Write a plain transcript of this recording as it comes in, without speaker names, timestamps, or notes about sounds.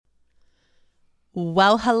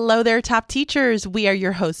Well, hello there, top teachers. We are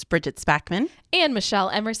your hosts, Bridget Spackman. And Michelle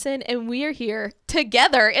Emerson, and we are here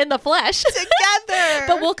together in the flesh. Together!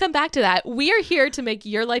 But we'll come back to that. We are here to make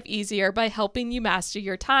your life easier by helping you master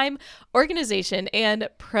your time, organization, and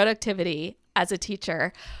productivity as a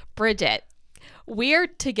teacher. Bridget, we are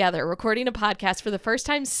together recording a podcast for the first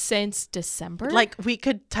time since December. Like we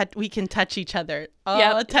can touch each other. Oh,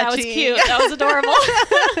 yeah, that was cute. That was adorable.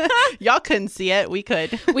 Y'all couldn't see it. We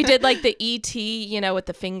could. We did like the ET, with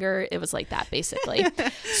the finger. It was like that, basically.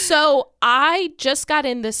 So I just got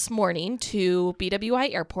in this morning to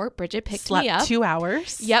BWI Airport. Bridget picked me up. 2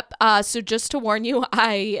 hours. Yep. So just to warn you,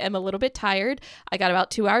 I am a little bit tired. I got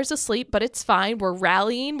about 2 hours of sleep, but it's fine. We're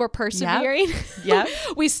rallying. We're persevering. Yep.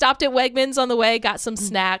 We stopped at Wegmans on the way, got some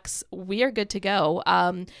snacks. We are good to go.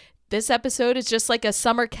 This episode is just like a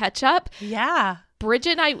summer catch up. Yeah.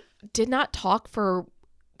 Bridget and I did not talk for,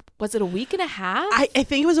 was it a week and a half? I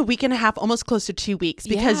think it was a week and a half, almost close to 2 weeks,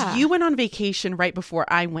 because Yeah. you went on vacation right before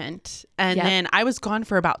I went. And Yep. then I was gone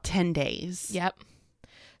for about 10 days. Yep.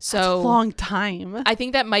 That's a So long time. I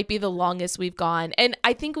think that might be the longest we've gone. And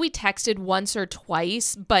I think we texted once or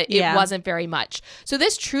twice, but Yeah. it wasn't very much. So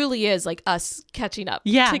this truly is like us catching up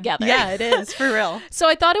together. Yeah, it is, for real. So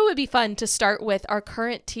I thought it would be fun to start with our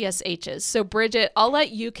current TSHs. So Bridget, I'll let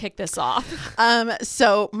you kick this off.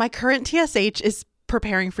 So my current TSH is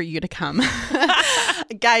preparing for you to come.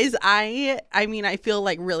 Guys, I mean, I feel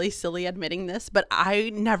like really silly admitting this, but I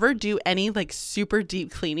never do any like super deep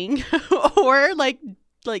cleaning or like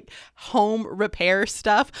home repair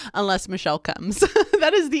stuff unless Michelle comes.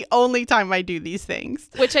 That is the only time I do these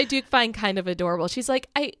things. Which I do find kind of adorable. She's like,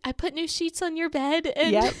 I put new sheets on your bed.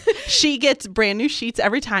 And Yep. She gets brand new sheets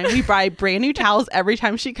every time. We buy brand new towels every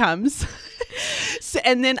time she comes. So,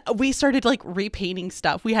 and then we started like repainting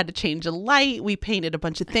stuff. We had to change a light. We painted a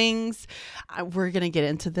bunch of things. We're going to get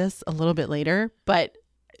into this a little bit later, but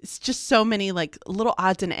it's just so many like little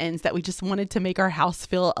odds and ends that we just wanted to make our house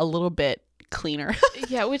feel a little bit cleaner.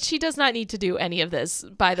 Yeah, which she does not need to do any of this,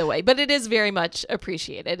 by the way, but it is very much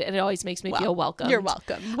appreciated and it always makes me feel welcome. You're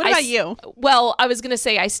welcome. What about you? Well, I was going to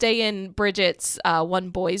say I stay in Bridget's one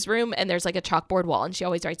boy's room and there's like a chalkboard wall and she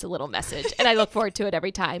always writes a little message and I look forward to it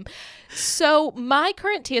every time. So my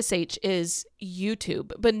current TSH is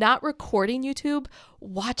YouTube, but not recording YouTube,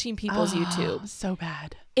 watching people's YouTube. So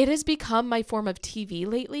bad. It has become my form of TV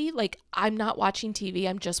lately. Like I'm not watching TV,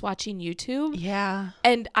 I'm just watching YouTube. Yeah.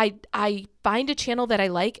 And I find a channel that I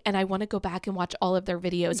like and I want to go back and watch all of their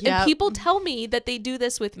videos. Yep. And people tell me that they do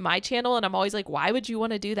this with my channel and I'm always like, why would you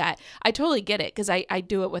want to do that? I totally get it because I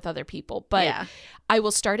do it with other people. But Yeah. I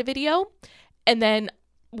will start a video and then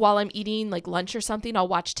while I'm eating like lunch or something, I'll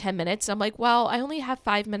watch 10 minutes. I'm like, well, I only have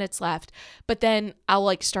 5 minutes left. But then I'll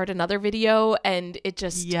like start another video and it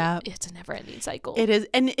just, it's a never ending cycle. It is.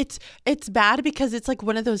 And it's bad because it's like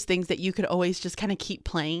one of those things that you could always just kind of keep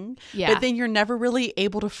playing. Yeah. But then you're never really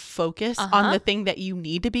able to focus on the thing that you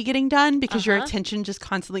need to be getting done because your attention just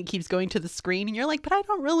constantly keeps going to the screen. And you're like, but I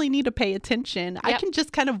don't really need to pay attention. I can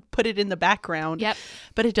just kind of put it in the background. Yep.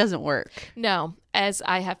 But it doesn't work. No, as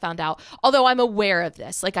I have found out, although I'm aware of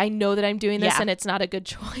this, like I know that I'm doing this and it's not a good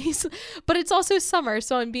choice, but it's also summer.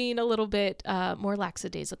 So I'm being a little bit more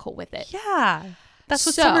lackadaisical with it. Yeah. That's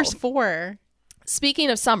what So- summer's for. Speaking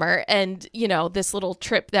of summer and, this little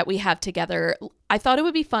trip that we have together, I thought it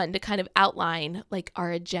would be fun to kind of outline like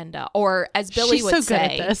our agenda or as Billy She's would so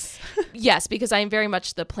say. good at this. Yes, because I am very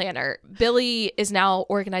much the planner. Billy is now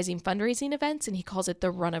organizing fundraising events and he calls it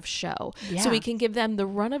the run of show. Yeah. So we can give them the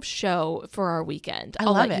run of show for our weekend. I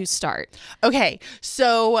I'll love let it. you start. Okay.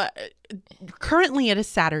 So currently it is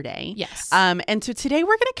Saturday. Yes. And so today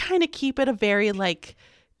we're going to kind of keep it a very like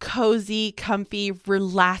cozy, comfy,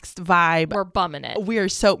 relaxed vibe. We're bumming it.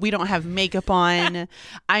 We don't have makeup on.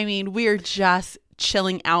 I mean, we're just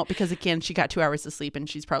chilling out because again, she got 2 hours of sleep and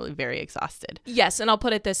she's probably very exhausted. Yes, and I'll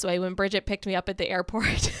put it this way. When Bridget picked me up at the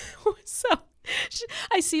airport,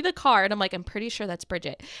 I see the car and I'm like, I'm pretty sure that's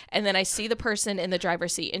Bridget. And then I see the person in the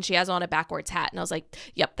driver's seat and she has on a backwards hat. And I was like,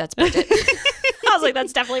 yep, that's Bridget. I was like,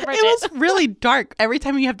 that's definitely Bridget. It was really dark. Every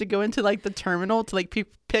time you have to go into like the terminal to like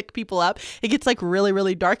pick people up, it gets like really,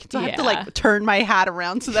 really dark. So I have to like turn my hat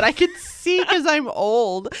around so that I can see because I'm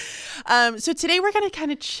old. So today we're going to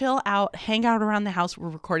kind of chill out, hang out around the house. We're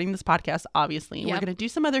recording this podcast, obviously. And we're going to do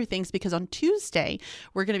some other things because on Tuesday,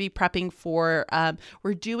 we're going to be prepping for,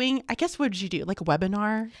 we're doing, I guess, what did you do? Like a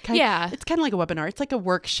webinar? It's kind of like a webinar. It's like a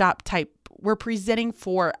workshop type. We're presenting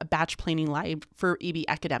for a batch planning live for EB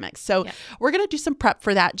Academics. So we're going to do some prep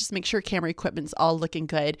for that. Just make sure camera equipment's all looking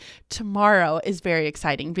good. Tomorrow is very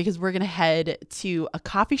exciting because we're going to head to a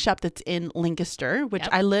coffee shop that's in Lancaster, which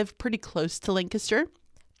I live pretty close to Lancaster.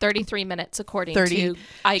 33 minutes according 30.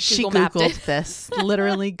 to She Google mapped it. Googled this.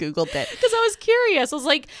 Literally Googled it. Because I was curious. I was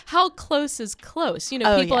like, how close is close? You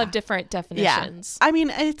know, people yeah. have different definitions. I mean,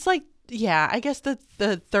 it's like, yeah, I guess the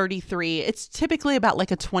 33, it's typically about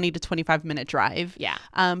like a 20 to 25 minute drive. Yeah.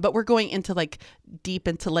 But we're going into like deep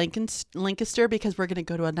into Lancaster because we're going to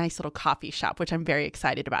go to a nice little coffee shop, which I'm very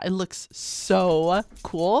excited about. It looks so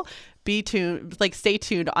cool. Be tuned, like stay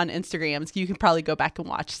tuned on Instagram. So you can probably go back and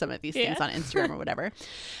watch some of these things on Instagram or whatever.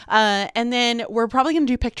 And then we're probably going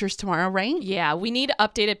to do pictures tomorrow, right? Yeah, we need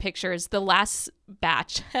updated pictures. The last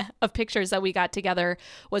batch of pictures that we got together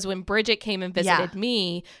was when Bridget came and visited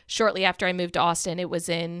me shortly after I moved to Austin. It was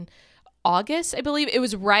in August, I believe. It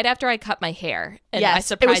was right after I cut my hair. And I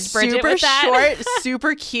surprised Bridget with that. Super short,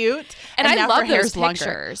 super cute. And I love those longer.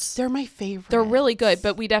 pictures. They're my favorite. They're really good,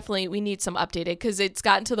 but we need some updated because it's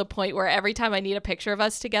gotten to the point where every time I need a picture of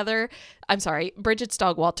us together, I'm sorry, Bridget's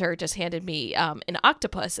dog Walter just handed me an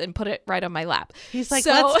octopus and put it right on my lap. He's like,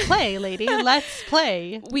 let's play, lady. Let's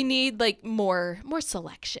play. We need like more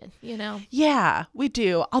selection, you know? Yeah, we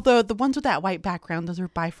do. Although the ones with that white background, those are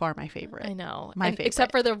by far my favorite. I know. My favorite.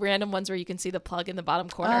 Except for the random ones where you can see the plug in the bottom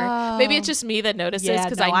corner. Maybe it's just me that notices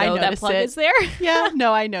because I know that plug is there. Yeah,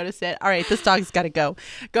 no, I notice it. All right, this dog's got to go.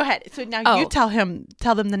 Go ahead. So now you tell them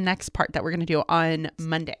the next part that we're going to do on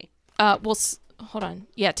Monday. Hold on.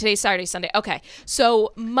 Yeah, today's Saturday, Sunday. Okay.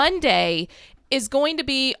 So Monday is going to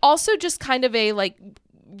be also just kind of a like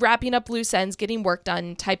wrapping up loose ends, getting work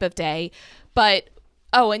done type of day. But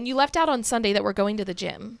and you left out on Sunday that we're going to the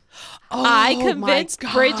gym. I convinced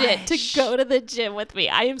Bridget to go to the gym with me.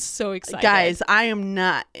 I am so excited. Guys,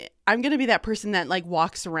 I'm going to be that person that like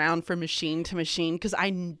walks around from machine to machine because I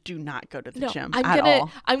do not go to the gym at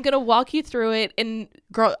all. I'm going to walk you through it. And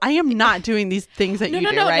girl, I am not doing these things that you do,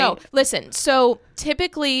 right? No. Listen, so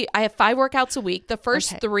typically I have 5 workouts a week. The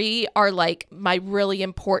first 3 are like my really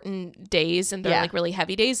important days and they're like really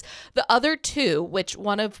heavy days. The other 2,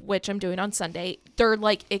 one of which I'm doing on Sunday, they're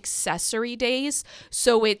like accessory days.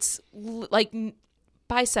 So it's like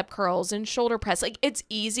bicep curls and shoulder press. Like it's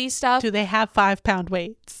easy stuff. Do they have 5-pound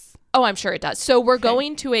weights? Oh, I'm sure it does. So we're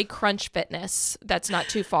going to a Crunch Fitness that's not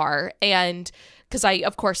too far. And because I,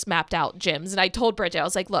 of course, mapped out gyms. And I told Bridget, I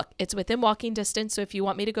was like, look, it's within walking distance. So if you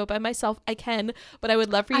want me to go by myself, I can. But I would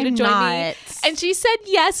love for you to join me. And she said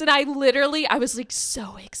yes. And I was like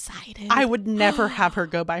so excited. I would never have her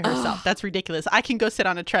go by herself. That's ridiculous. I can go sit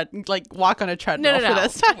on walk on a treadmill for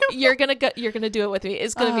this time. You're going to do it with me.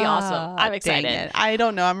 It's going to be awesome. I'm excited. I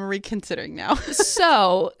don't know. I'm reconsidering now.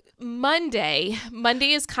 So Monday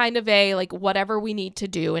is kind of a like whatever we need to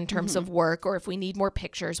do in terms of work or if we need more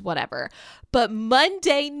pictures, whatever. But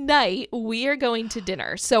Monday night we are going to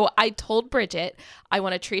dinner. So I told Bridget I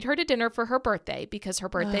want to treat her to dinner for her birthday because her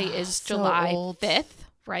birthday is July 5th.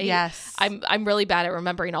 Right? Yes. I'm really bad at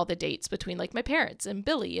remembering all the dates between like my parents and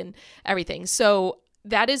Billy and everything. So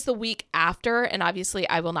that is the week after, and obviously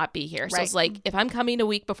I will not be here. So it's like, if I'm coming a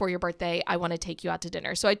week before your birthday, I want to take you out to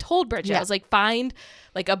dinner. So I told Bridget, I was like, find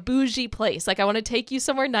like a bougie place. Like I want to take you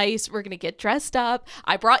somewhere nice. We're going to get dressed up.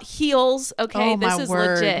 I brought heels. Okay. This is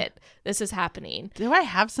legit. This is happening. Do I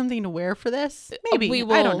have something to wear for this? Maybe.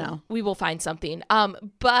 I don't know. We will find something.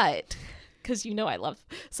 But because I love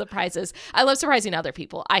surprises. I love surprising other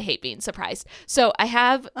people. I hate being surprised. So I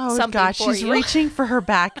have something for you. She's reaching for her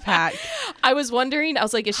backpack. I was wondering, I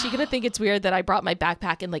was like, is she going to think it's weird that I brought my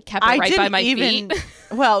backpack and like kept it right by my feet?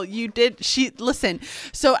 Well, you did. Listen,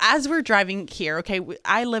 so as we're driving here, okay,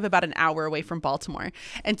 I live about an hour away from Baltimore.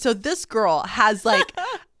 And so this girl has like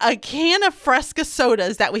a can of Fresca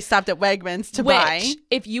sodas that we stopped at Wegmans to buy.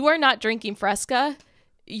 If you are not drinking Fresca,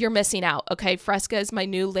 you're missing out. Okay. Fresca is my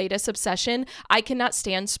new latest obsession. I cannot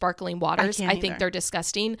stand sparkling waters. I think they're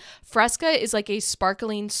disgusting. Fresca is like a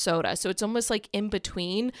sparkling soda. So it's almost like in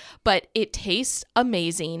between, but it tastes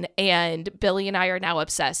amazing. And Billy and I are now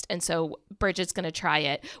obsessed. And so Bridget's going to try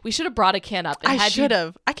it. We should have brought a can up. And I should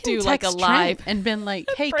have. I can do like a live and been like,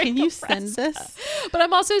 hey, can you send this? But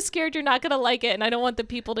I'm also scared you're not going to like it. And I don't want the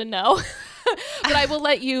people to know. But I will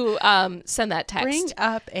let you send that text. Bring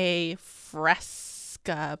up a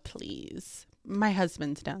Fresca, please. My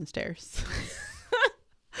husband's downstairs.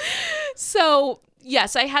 So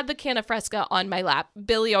yes, I had the can of Fresca on my lap.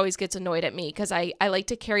 Billy always gets annoyed at me because I like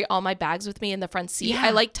to carry all my bags with me in the front seat. Yeah. I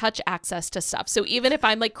like touch access to stuff. So even if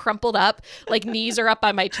I'm like crumpled up, like knees are up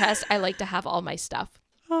by my chest, I like to have all my stuff.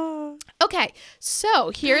 Okay,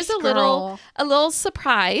 so here's a little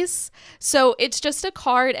surprise. So it's just a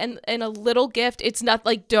card and a little gift. It's not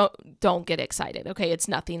like don't get excited. Okay, it's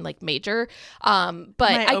nothing like major. But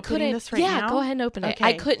I couldn't. This right now? Go ahead and open it.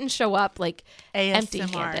 I couldn't show up like ASMR.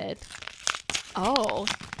 empty-handed. Oh,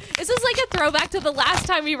 this is like a throwback to the last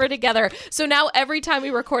time we were together. So now every time we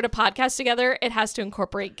record a podcast together, it has to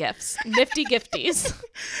incorporate gifts. Nifty gifties.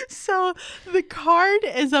 So the card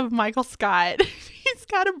is of Michael Scott. He's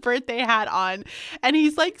got a birthday hat on and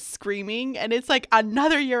he's like screaming and it's like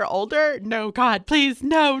another year older. No, God, please.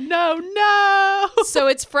 No, no, no. So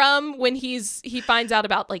it's from when he finds out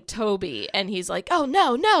about like Toby and he's like, oh,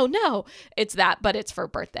 no, no, no. It's that, but it's for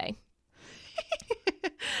birthday.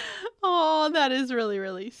 Oh, that is really,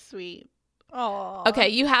 really sweet. Oh. Okay,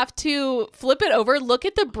 you have to flip it over. Look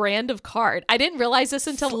at the brand of card. I didn't realize this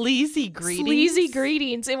until Sleazy Greetings. Sleazy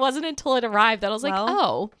Greetings. It wasn't until it arrived that I was like,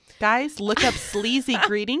 oh. Guys, look up Sleazy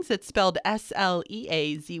Greetings. It's spelled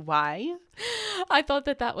Sleazy. I thought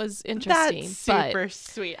that was interesting. That's super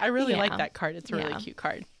sweet. I really like that card. It's a really cute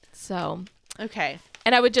card. So, okay.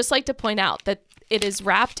 And I would just like to point out that it is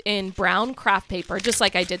wrapped in brown craft paper, just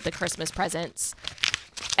like I did the Christmas presents.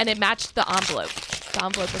 And it matched the envelope. The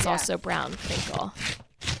envelope was also brown crinkle.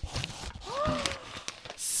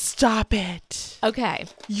 Stop it. Okay.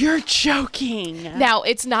 You're joking. Now,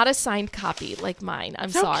 it's not a signed copy like mine.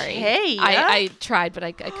 I'm sorry. Okay. I tried, but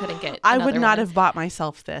I couldn't get I would not one. have bought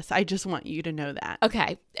myself this. I just want you to know that.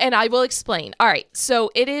 Okay. And I will explain. All right.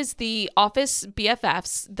 So it is the Office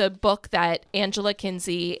BFFs, the book that Angela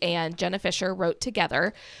Kinsey and Jenna Fisher wrote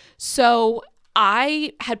together. So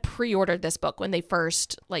I had pre-ordered this book when they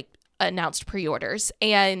first announced pre-orders,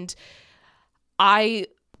 and I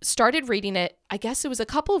started reading it, I guess it was a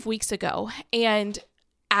couple of weeks ago, and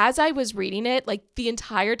as I was reading it, the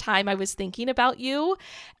entire time I was thinking about you,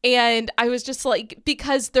 and I was just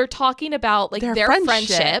because they're talking about their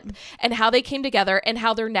friendship and how they came together and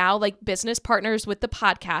how they're now business partners with the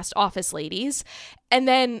podcast Office Ladies. And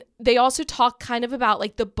then they also talk kind of about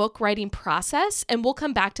the book writing process. And we'll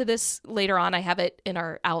come back to this later on. I have it in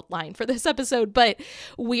our outline for this episode, but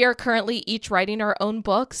we are currently each writing our own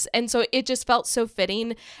books. And so it just felt so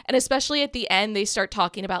fitting. And especially at the end, they start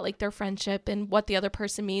talking about their friendship and what the other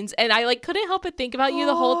person means. And I couldn't help but think about you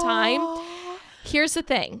the whole time. Here's the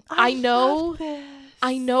thing. I know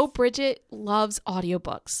Bridget loves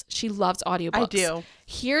audiobooks. She loves audiobooks. I do.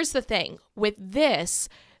 Here's the thing. With this,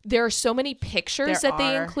 there are so many pictures that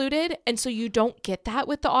they included, and so you don't get that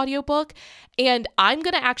with the audiobook. And I'm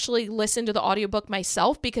going to actually listen to the audiobook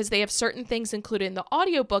myself because they have certain things included in the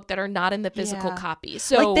audiobook that are not in the physical copy.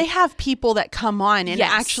 So they have people that come on and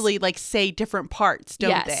actually say different parts,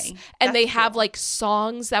 don't they? And they have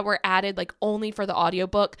songs that were added only for the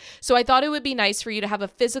audiobook. So I thought it would be nice for you to have a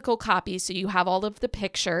physical copy so you have all of the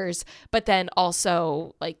pictures, but then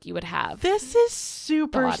also you would have This is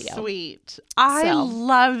super sweet. I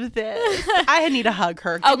love this. I need to hug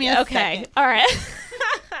her. Give me a second. All right.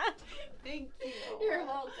 Thank you. You're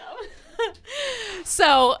welcome.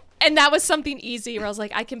 So, and that was something easy where I was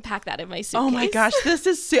I can pack that in my suitcase. Oh my gosh, this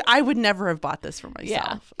is I would never have bought this for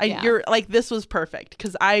myself. You're this was perfect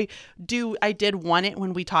because I did want it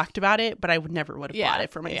when we talked about it, but I would never would have bought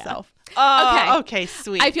it for myself. Oh, okay,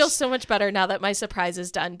 sweet. I feel so much better now that my surprise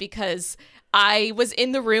is done because I was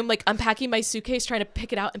in the room unpacking my suitcase, trying to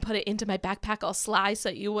pick it out and put it into my backpack all sly so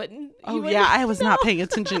you wouldn't. I was not paying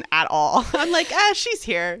attention at all. I'm she's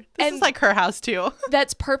here. This is her house too.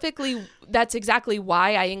 That's exactly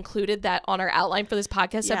why I included that on our outline for this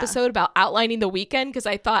podcast episode about outlining the weekend, because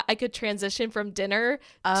I thought I could transition from dinner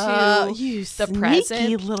to the present.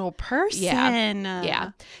 Sneaky little person.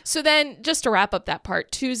 Yeah. So then just to wrap up that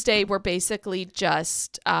part, Tuesday we're basically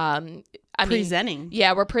just presenting.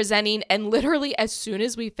 We're presenting, and literally as soon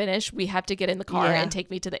as we finish, we have to get in the car and take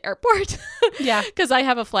me to the airport. Because I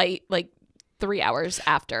have a flight 3 hours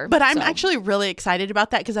after. But I'm actually really excited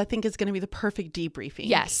about that because I think it's going to be the perfect debriefing.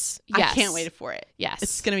 Yes. I can't wait for it. Yes.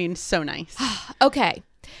 It's going to be so nice. Okay.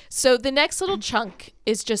 So the next little chunk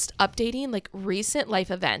is just updating recent life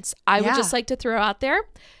events. I would just like to throw out there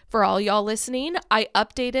for all y'all listening, I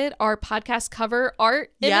updated our podcast cover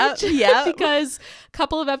art image because a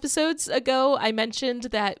couple of episodes ago I mentioned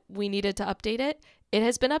that we needed to update it. It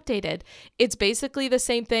has been updated. It's basically the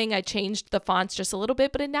same thing. I changed the fonts just a little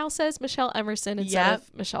bit, but it now says Michelle Emerson instead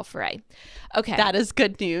of Michelle Frey. Okay. That is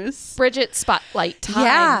good news. Bridget, spotlight time.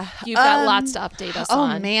 Yeah. You've got lots to update us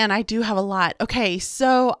on. Oh man, I do have a lot. Okay,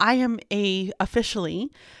 so I am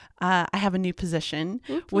officially I have a new position,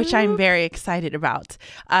 which I'm very excited about.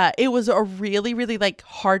 It was a really, really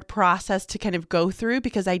hard process to kind of go through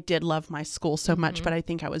because I did love my school so much, but I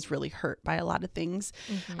think I was really hurt by a lot of things.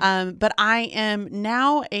 But I am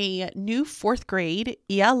now a new 4th grade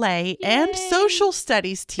ELA and social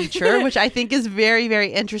studies teacher, which I think is very,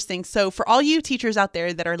 very interesting. So for all you teachers out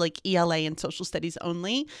there that are ELA and social studies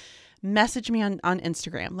only, message me on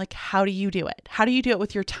Instagram. Like, how do you do it? How do you do it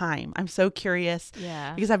with your time? I'm so curious.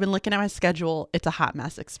 Yeah. Because I've been looking at my schedule. It's a hot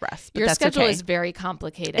mess express. But your that's schedule okay. is very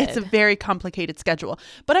complicated. It's a very complicated schedule.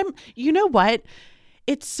 But you know what?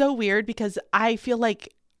 It's so weird because I feel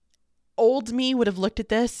like old me would have looked at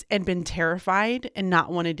this and been terrified and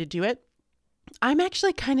not wanted to do it. I'm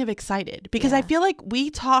actually kind of excited because I feel like we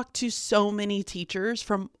talk to so many teachers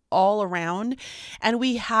from all around, and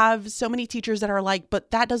we have so many teachers that are like,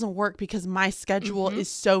 but that doesn't work because my schedule is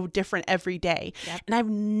so different every day. Yep. And I've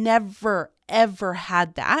never, ever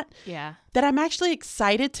had that. Yeah. That I'm actually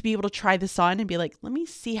excited to be able to try this on and be like, let me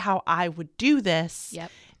see how I would do this.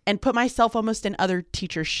 Yep. And put myself almost in other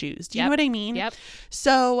teachers' shoes. Do you know what I mean? Yep.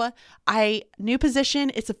 So new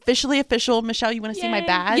position. It's officially official. Michelle, you want to see my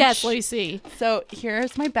badge? Yes, let me see. So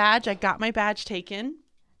here's my badge. I got my badge taken.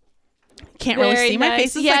 Can't really see my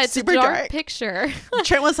face. It's like it's super a dark dark. picture.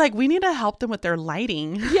 Trent was like, we need to help them with their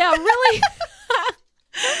lighting. Yeah, really?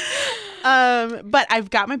 But I've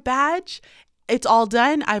got my badge. It's all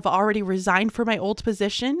done. I've already resigned for my old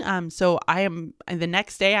position. So the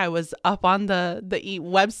next day I was up on the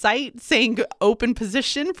website saying open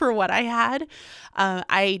position for what I had.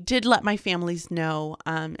 I did let my families know.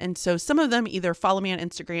 And so some of them either follow me on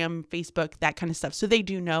Instagram, Facebook, that kind of stuff. So they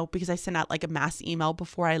do know because I sent out like a mass email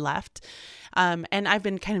before I left. And I've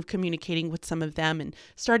been kind of communicating with some of them and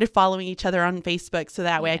started following each other on Facebook. So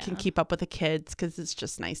that way I can keep up with the kids because it's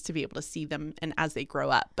just nice to be able to see them and as they grow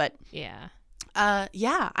up. But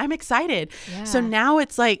I'm excited. Yeah. So now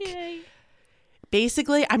it's like,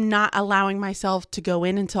 basically I'm not allowing myself to go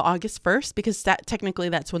in until August 1st because technically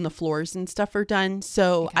that's when the floors and stuff are done.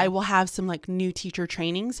 So I will have some like new teacher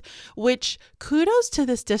trainings, which kudos to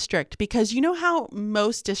this district because you know how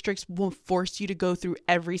most districts will force you to go through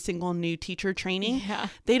every single new teacher training? Yeah.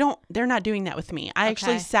 They're not doing that with me. I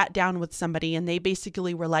actually sat down with somebody and they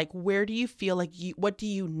basically were like, where do you feel like what do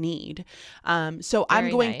you need? So I'm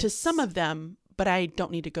going to some of them, but I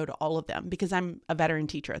don't need to go to all of them because I'm a veteran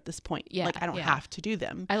teacher at this point. Yeah, like I don't have to do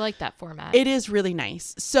them. I like that format. It is really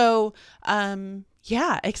nice. So,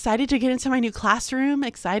 excited to get into my new classroom,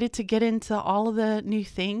 excited to get into all of the new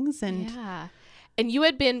things. And and you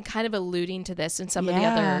had been kind of alluding to this in some of the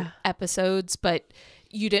other episodes, but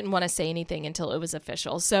you didn't want to say anything until it was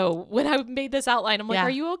official. So when I made this outline, I'm like, are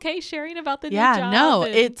you okay sharing about the new job? No,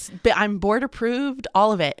 I'm board approved,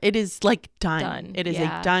 all of it. It is like done. It is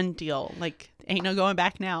a done deal. Like ain't no going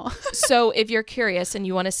back now. So if you're curious and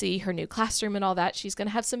you want to see her new classroom and all that, she's going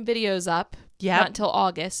to have some videos up. Not until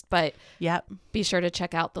August, but be sure to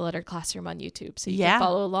check out the Lettered Classroom on YouTube so you can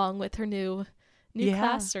follow along with her new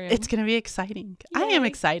classroom. It's going to be exciting. Yay. I am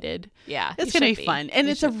excited. Yeah. It's going to be fun. And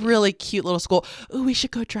it's a really cute little school. Ooh, we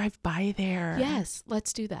should go drive by there. Yes,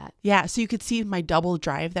 let's do that. Yeah. So you could see my double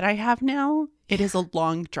drive that I have now. It is a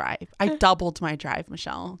long drive. I doubled my drive,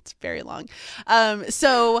 Michelle. It's very long.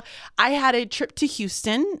 So I had a trip to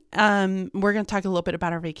Houston. We're going to talk a little bit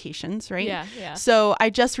about our vacations, right? Yeah. So I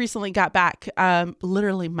just recently got back,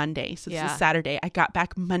 literally Monday. So this is Saturday. I got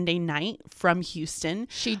back Monday night from Houston.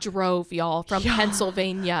 She drove, y'all, from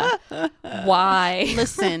Pennsylvania. Why?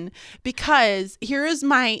 Listen, because here was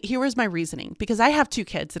my reasoning. Because I have two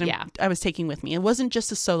kids that I was taking with me. It wasn't just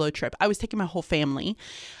a solo trip. I was taking my whole family.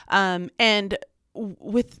 And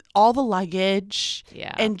with all the luggage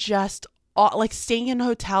and just like staying in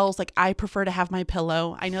hotels, like I prefer to have my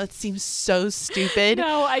pillow. I know it seems so stupid.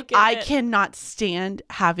 No, I get it. I cannot stand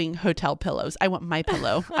having hotel pillows. I want my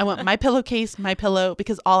pillow. I want my pillowcase, my pillow,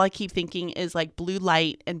 because all I keep thinking is like blue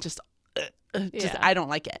light and just I don't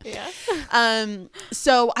like it.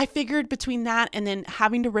 So I figured between that and then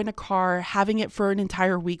having to rent a car, having it for an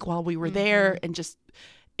entire week while we were there, and just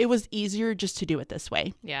it was easier just to do it this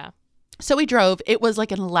way. Yeah. So we drove. It was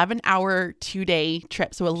like an 11-hour 2-day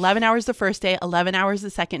trip. So 11 hours the first day, 11 hours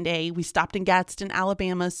the second day. We stopped in Gadsden,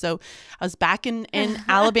 Alabama. So I was back in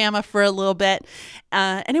Alabama for a little bit.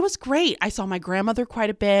 And it was great. I saw my grandmother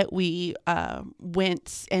quite a bit. We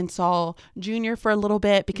went and saw Junior for a little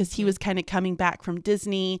bit because he was kind of coming back from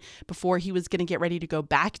Disney before he was going to get ready to go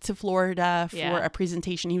back to Florida for a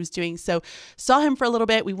presentation he was doing. So saw him for a little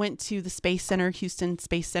bit. We went to the Space Center, Houston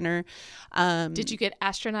Space Center. Did you get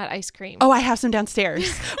astronaut ice cream? Oh, I have some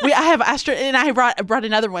downstairs. I have and I brought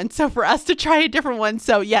another one. So for us to try a different one.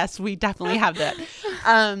 So yes, we definitely have that.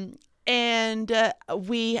 And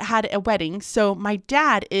we had a wedding. So my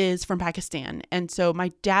dad is from Pakistan. And so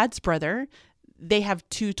my dad's brother, they have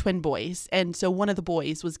two twin boys. And so one of the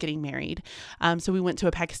boys was getting married. So we went to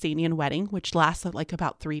a Pakistani wedding, which lasted like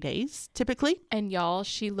about 3 days typically. And y'all,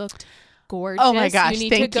 she looked gorgeous. Oh my gosh, you need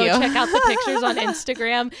thank to go you. check out the pictures on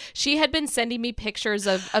Instagram. She had been sending me pictures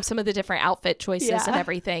of some of the different outfit choices and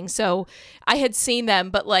everything. So I had seen them,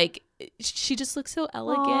 but like she just looks so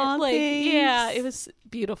elegant. Aw, like thanks. yeah, it was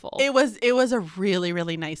beautiful. It was a really,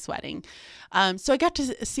 really nice wedding. So I got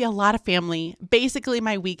to see a lot of family. Basically,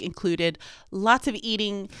 my week included lots of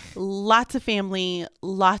eating, lots of family,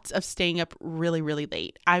 lots of staying up really, really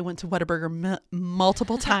late. I went to Whataburger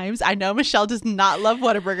multiple times. I know Michelle does not love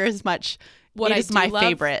Whataburger as much. What it I is do my love,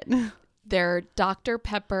 favorite. Their Dr.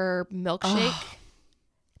 Pepper milkshake. Oh.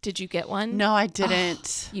 Did you get one? No, I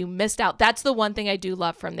didn't. You missed out. That's the one thing I do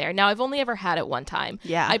love from there. Now, I've only ever had it one time.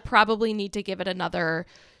 Yeah. I probably need to give it another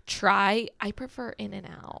try. I prefer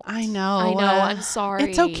In-N-Out. I know. I'm sorry.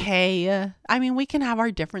 It's okay. I mean, we can have our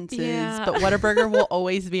differences, but Whataburger will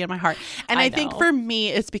always be in my heart. And I think for me,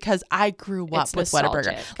 it's because I grew up with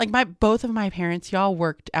Whataburger. Like both of my parents, y'all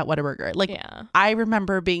worked at Whataburger. Like I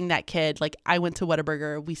remember being that kid. Like I went to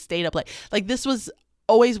Whataburger. We stayed up late. Like this was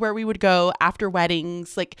always where we would go after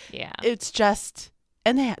weddings. Like it's just,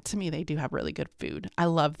 and to me, they do have really good food. I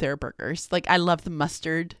love their burgers. Like I love the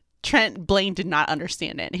mustard. Blaine did not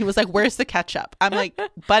understand it. He was like, "Where's the ketchup?" I'm like,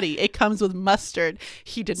 "Buddy, it comes with mustard."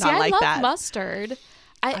 He did not like that. I love mustard.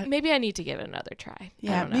 Maybe I need to give it another try.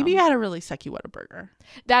 Yeah, maybe you had a really sucky Whataburger.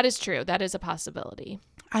 That is true. That is a possibility.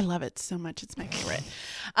 I love it so much. It's my favorite.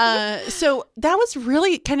 So that was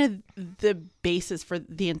really kind of the basis for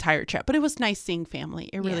the entire trip. But it was nice seeing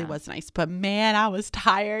family. It really was nice. But man, I was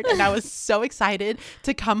tired and I was so excited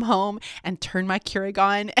to come home and turn my Keurig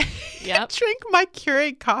on and drink my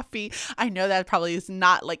Keurig coffee. I know that probably is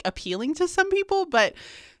not like appealing to some people, but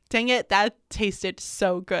dang it, that tasted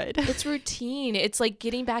so good. It's routine. It's like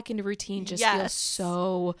getting back into routine just feels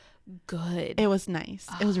so good. It was nice.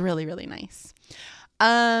 It was really, really nice.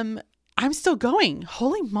 I'm still going.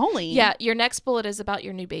 Holy moly. Yeah, your next bullet is about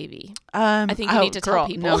your new baby. I think you need to tell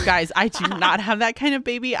people. No, guys, I do not have that kind of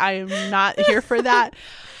baby. I am not here for that.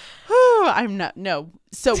 I'm not. No.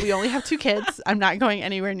 So we only have 2 kids. I'm not going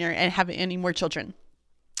anywhere near and having any more children.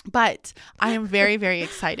 But I am very, very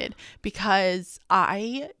excited because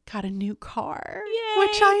I got a new car,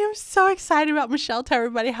 which I am so excited about. Michelle, tell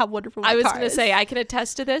everybody how wonderful my car is. I was going to say, I can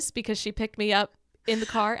attest to this because she picked me up in the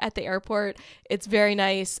car at the airport. It's very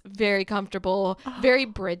nice, very comfortable, very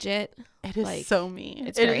Bridget. It is so me.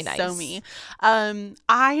 It's very nice. So me. I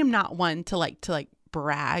am not one to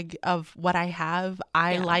brag of what I have.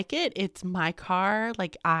 I like it. It's my car.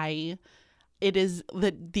 It is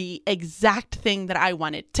the exact thing that I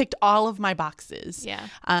wanted. Ticked all of my boxes. Yeah.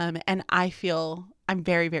 And I feel I'm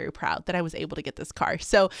very, very proud that I was able to get this car.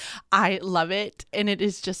 So I love it. And it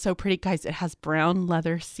is just so pretty. Guys, it has brown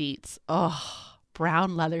leather seats. Oh,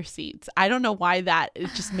 brown leather seats. I don't know why it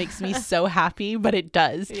just makes me so happy, but it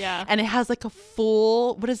does. Yeah. And it has like a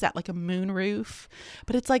full, what is that? Like a moonroof?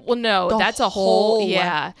 But it's like, well, no, that's a whole,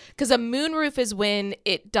 because a moonroof is when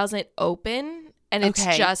it doesn't open. And it's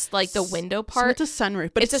just like the window part. So it's a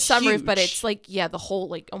sunroof, but it's a sunroof, but it's like, the whole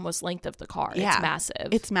like almost length of the car. Yeah. It's massive.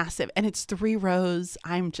 It's massive. And it's 3 rows.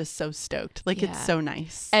 I'm just so stoked. Like it's so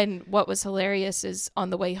nice. And what was hilarious is on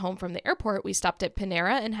the way home from the airport, we stopped at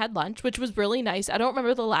Panera and had lunch, which was really nice. I don't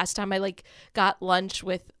remember the last time I got lunch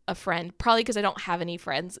with a friend, probably because I don't have any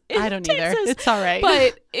friends in I don't Texas. either. It's all right.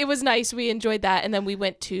 But it was nice. We enjoyed that. And then we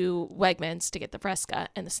went to Wegmans to get the Fresca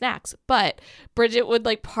and the snacks. But Bridget would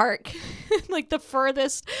park like the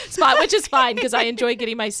furthest spot, which is fine because I enjoy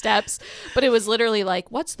getting my steps. But it was literally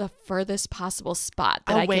what's the furthest possible spot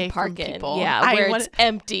that away I can park in? People. Yeah, where it's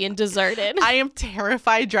empty and deserted. I am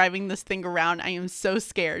terrified driving this thing around. I am so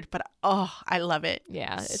scared, but I love it.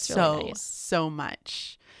 Yeah, it's really nice. So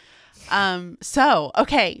much.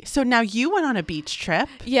 So now you went on a beach trip.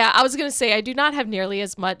 Yeah, I was going to say, I do not have nearly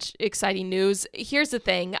as much exciting news. Here's the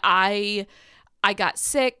thing. I got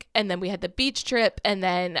sick and then we had the beach trip and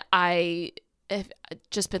then I have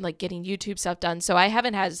just been getting YouTube stuff done. So I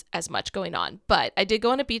haven't had as much going on, but I did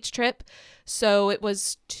go on a beach trip. So it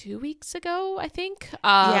was 2 weeks ago, I think.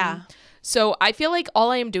 So I feel like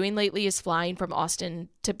all I am doing lately is flying from Austin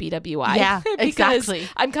to BWI. Yeah, exactly.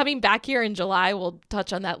 I'm coming back here in July. We'll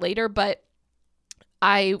touch on that later. But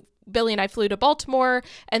Billy and I flew to Baltimore,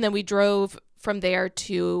 and then we drove from there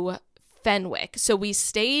to Fenwick. So we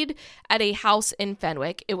stayed at a house in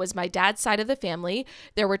Fenwick. It was my dad's side of the family.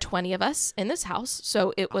 There were 20 of us in this house.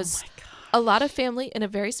 So it was a lot of family in a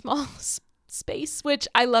very small space, which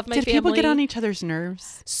I love my family. Did people get on each other's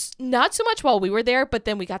nerves? Not so much while we were there, but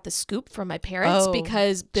then we got the scoop from my parents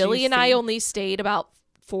because Billy and I only stayed about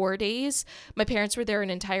 4 days. My parents were there an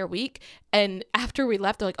entire week. And after we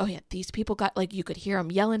left, they're like, oh yeah, these people got you could hear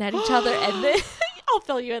them yelling at each other. And then I'll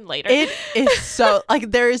fill you in later. It is so,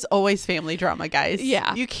 like, there is always family drama, guys.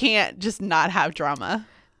 Yeah. You can't just not have drama.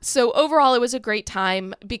 So overall, it was a great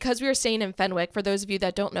time because we were staying in Fenwick. For those of you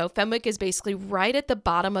that don't know, Fenwick is basically right at the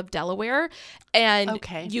bottom of Delaware, and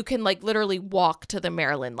you can like literally walk to the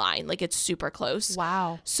Maryland line. Like, it's super close.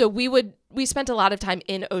 Wow. So we spent a lot of time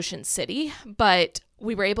in Ocean City, but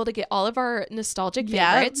we were able to get all of our nostalgic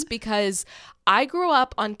favorites because I grew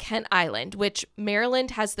up on Kent Island, which Maryland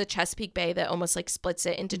has the Chesapeake Bay that almost like splits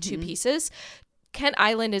it into two pieces. Kent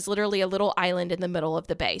Island is literally a little island in the middle of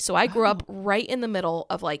the bay. So I grew up right in the middle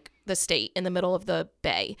of like the state, in the middle of the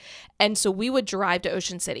bay. And so we would drive to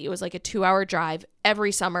Ocean City. It was like a 2-hour drive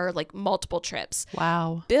every summer, like multiple trips.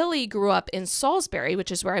 Wow. Billy grew up in Salisbury,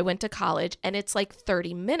 which is where I went to college, and it's like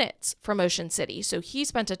 30 minutes from Ocean City. So he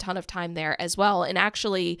spent a ton of time there as well. And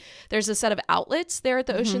actually, there's a set of outlets there at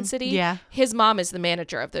the Ocean City. Yeah. His mom is the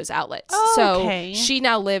manager of those outlets. Oh, so she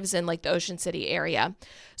now lives in like the Ocean City area.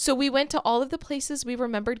 So we went to all of the places we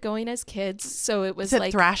remembered going as kids. So it was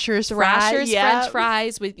like Thrasher's French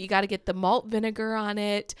fries with, you got to get the malt vinegar on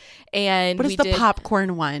it. And what is the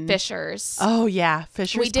popcorn one? Fisher's. Oh yeah,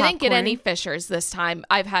 Fisher's. We didn't get any Fisher's this time.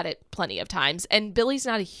 I've had it plenty of times. And Billy's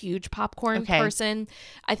not a huge popcorn person.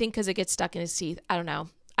 I think because it gets stuck in his teeth. I don't know.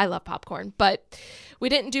 I love popcorn, but we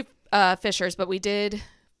didn't do Fisher's, but we did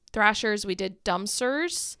Thrasher's. We did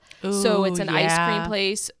Dumpsters. So it's an ice cream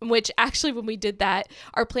place, which actually when we did that,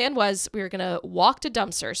 our plan was we were going to walk to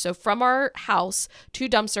Dumpsters. So from our house to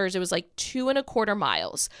Dumpsters, it was like 2.25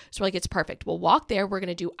 miles. So we're like, it's perfect. We'll walk there. We're going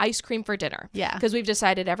to do ice cream for dinner. Yeah. Because we've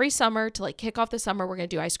decided every summer to like kick off the summer, we're going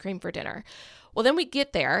to do ice cream for dinner. Well, then we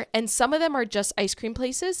get there and some of them are just ice cream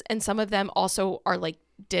places and some of them also are like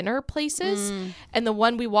dinner places. And the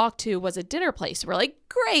one we walked to was a dinner place. We're like,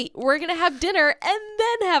 great, we're going to have dinner and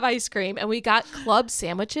then have ice cream. And we got club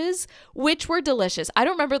sandwiches, which were delicious. I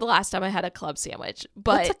don't remember the last time I had a club sandwich,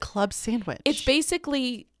 but what's a club sandwich? It's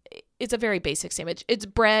basically, it's a very basic sandwich. It's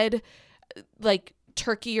bread, like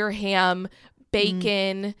turkey or ham,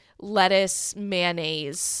 bacon, lettuce,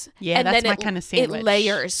 mayonnaise. Yeah, and that's my kind of sandwich. It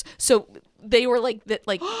layers. So they were like that,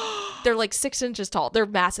 like they're like 6 inches tall. They're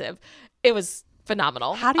massive. It was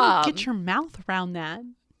phenomenal. How do you get your mouth around that?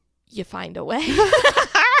 You find a way.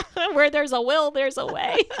 Where there's a will, there's a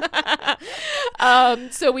way.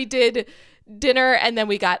 So we did dinner and then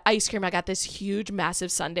we got ice cream. I got this huge,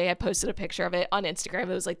 massive sundae. I posted a picture of it on Instagram. It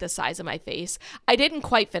was like the size of my face. I didn't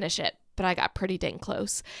quite finish it, but I got pretty dang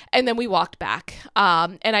close. And then we walked back.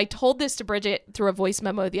 And I told this to Bridget through a voice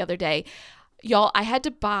memo the other day. Y'all, I had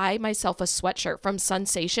to buy myself a sweatshirt from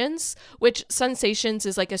Sensations, which Sensations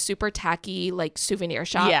is like a super tacky like souvenir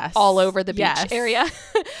shop all over the beach area.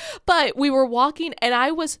 But we were walking and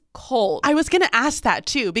I was cold. I was going to ask that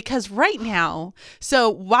too, because right now,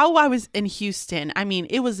 so while I was in Houston, I mean,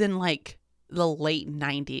 it was in like the late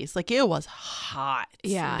 90s. Like it was hot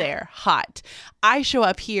there, hot. I show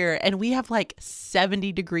up here and we have like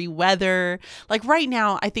 70-degree weather. Like right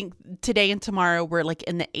now, I think today and tomorrow we're like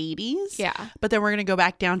in the 80s. Yeah. But then we're going to go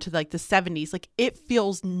back down to like the 70s. Like it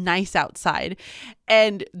feels nice outside.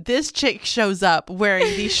 And this chick shows up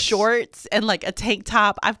wearing these shorts and like a tank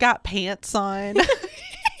top. I've got pants on.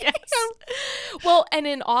 Yes. Well, and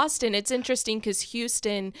in Austin, it's interesting because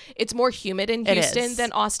Houston, it's more humid in Houston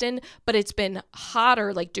than Austin, but it's been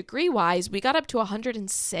hotter, like degree wise. We got up to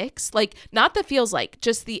 106, like not the feels like,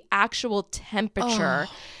 just the actual temperature.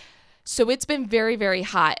 Oh. So it's been very, very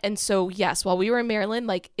hot. And so, yes, while we were in Maryland,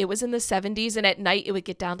 like it was in the 70s and at night it would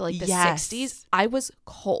get down to like the 60s. I was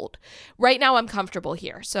cold. Right now I'm comfortable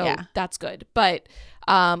here. So that's good. But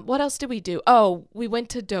what else did we do? Oh, we went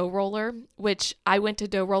to Dough Roller, which I went to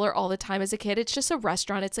Dough Roller all the time as a kid. It's just a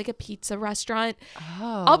restaurant. It's like a pizza restaurant.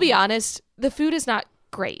 Oh. I'll be honest, the food is not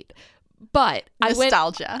great. But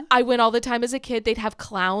nostalgia. I went all the time as a kid. They'd have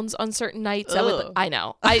clowns on certain nights. I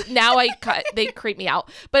know. They creep me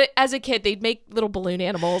out. But as a kid, they'd make little balloon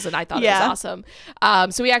animals, and I thought it was awesome.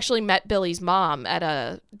 So we actually met Billy's mom at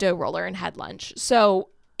a Dough Roller and had lunch. So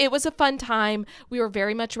it was a fun time. We were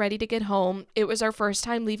very much ready to get home. It was our first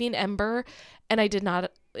time leaving Ember, and I did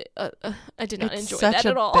not enjoy that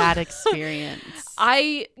at all. Such a bad experience.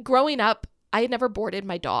 Growing up, I had never boarded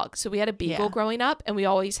my dog. So we had a beagle growing up and we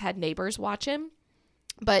always had neighbors watch him.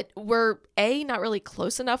 But we're A, not really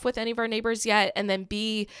close enough with any of our neighbors yet. And then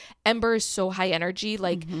B, Ember is so high energy.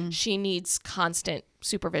 Like she needs constant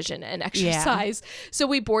supervision and exercise. So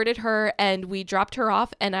we boarded her and we dropped her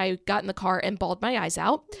off and I got in the car and bawled my eyes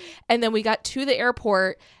out. And then we got to the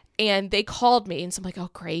airport And they called me, and so I'm like,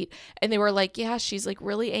 oh, great. And they were like, yeah, she's like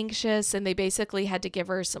really anxious. And they basically had to give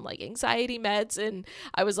her some like anxiety meds. And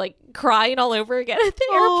I was like crying all over again at the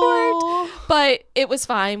airport. But it was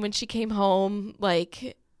fine when she came home.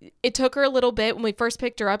 Like, it took her a little bit. When we first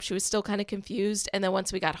picked her up, she was still kind of confused. And then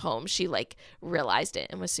once we got home, she like realized it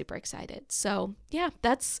and was super excited. So yeah,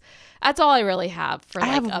 that's all I really have for I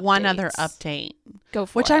like have updates. one other update. Go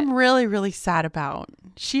for which it. I'm really, really sad about.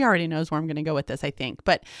 She already knows where I'm going to go with this, I think.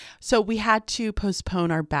 But so we had to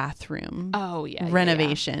postpone our bathroom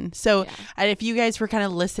renovation. So if you guys were kind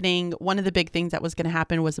of listening, one of the big things that was going to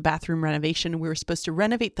happen was a bathroom renovation. We were supposed to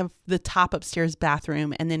renovate the top upstairs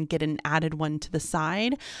bathroom and then get an added one to the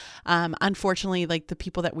side. Unfortunately, like the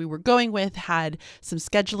people that we were going with had some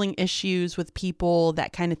scheduling issues with people,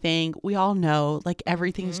 that kind of thing. We all know like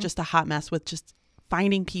everything's just a hot mess with just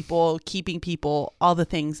finding people, keeping people, all the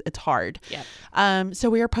things. It's hard. Yep. So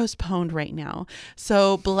we are postponed right now.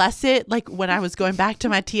 So bless it. Like when I was going back to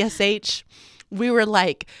my TSH, we were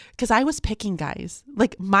like, because I was picking, guys,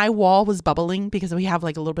 like my wall was bubbling because we have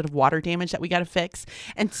like a little bit of water damage that we got to fix.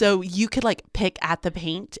 And so you could like pick at the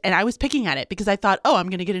paint, and I was picking at it because I thought, oh, I'm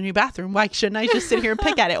going to get a new bathroom. Why shouldn't I just sit here and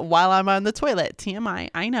pick at it while I'm on the toilet? TMI,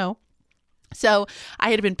 I know. So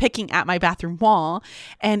I had been picking at my bathroom wall,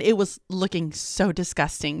 and it was looking so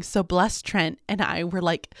disgusting. So bless Trent and I were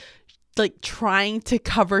like trying to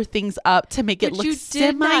cover things up to make it look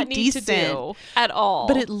semi-decent at all.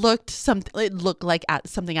 But it looked like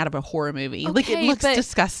something out of a horror movie. Okay, like it looks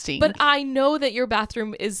disgusting. But I know that your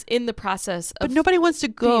bathroom is in the process of But nobody wants to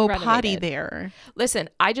go potty there. Listen,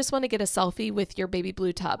 I just want to get a selfie with your baby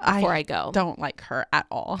blue tub before I go. Don't like her at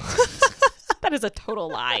all. That is a total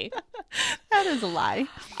lie. That is a lie.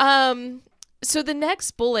 So the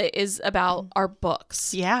next bullet is about our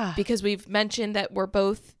books. Yeah. Because we've mentioned that we're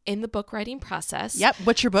both in the book writing process. Yep.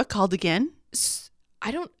 What's your book called again?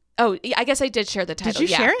 I guess I did share the title. Did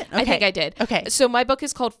you share it? Okay. I think I did. Okay. So my book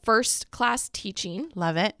is called First Class Teaching.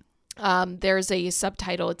 Love it. There's a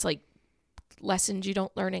subtitle. It's like Lessons You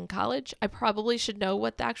Don't Learn in College. I probably should know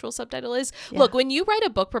what the actual subtitle is. Yeah. Look, when you write a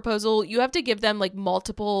book proposal, you have to give them like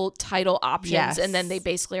multiple title options, and then they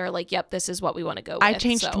basically are like, yep, this is what we want to go with. I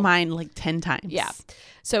changed mine like 10 times. Yeah.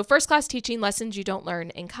 So First Class Teaching, Lessons You Don't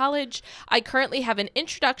Learn in College. I currently have an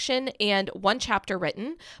introduction and one chapter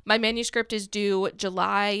written. My manuscript is due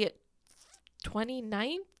July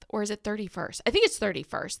 29th. Or is it 31st? I think it's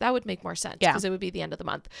 31st. That would make more sense because it would be the end of the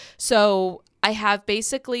month. So I have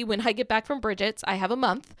basically, when I get back from Bridget's, I have a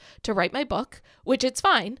month to write my book, which it's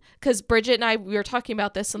fine because Bridget and I, we were talking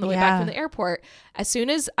about this on the way back from the airport. As soon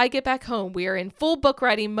as I get back home, we are in full book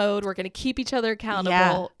writing mode. We're going to keep each other accountable.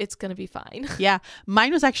 Yeah. It's going to be fine. Yeah.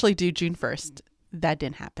 Mine was actually due June 1st. That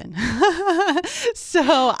didn't happen.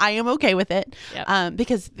 So I am okay with it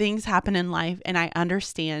because things happen in life and I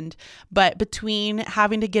understand. But between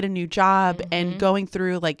having to get a new job and going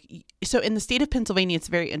through so in the state of Pennsylvania, it's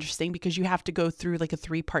very interesting because you have to go through like a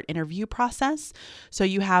 3-part interview process. So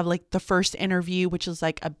you have like the first interview, which is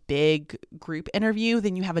like a big group interview.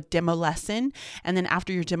 Then you have a demo lesson. And then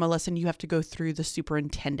after your demo lesson, you have to go through the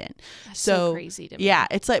superintendent. That's so crazy to me. Yeah,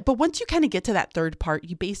 it's like, but once you kind of get to that third part,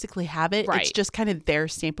 you basically have it. Right. It's just kind of their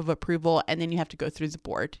stamp of approval. And then you have to go through the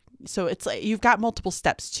board. So it's like, you've got multiple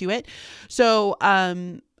steps to it. So,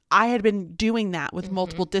 I had been doing that with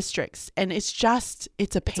multiple districts, and it's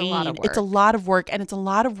a pain. It's a lot of work, and it's a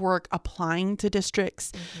lot of work applying to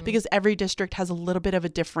districts because every district has a little bit of a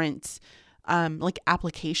different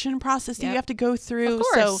application process that you have to go through. Of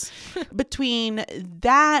course. So between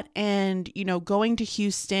that and, going to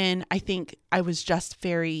Houston, I think I was just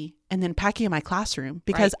and then packing in my classroom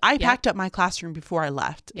because I packed up my classroom before I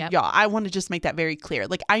left. Yep. Y'all, I want to just make that very clear.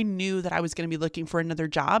 Like I knew that I was going to be looking for another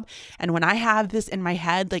job. And when I have this in my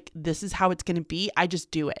head, like this is how it's going to be, I just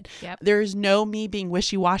do it. Yep. There's no me being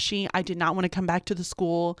wishy-washy. I did not want to come back to the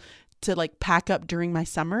school to like pack up during my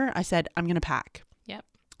summer. I said, I'm going to pack.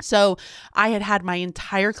 So I had my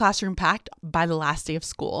entire classroom packed by the last day of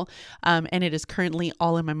school. And it is currently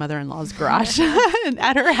all in my mother-in-law's garage and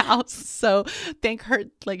at her house. So thank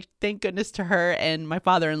goodness to her and my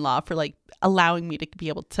father-in-law for like allowing me to be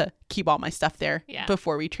able to keep all my stuff there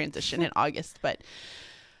before we transition in August. But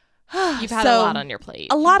you've had a lot on your plate.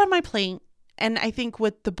 A lot on my plate. And I think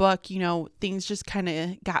with the book, things just kind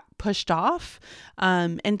of got pushed off.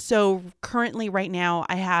 And so currently right now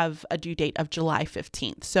I have a due date of July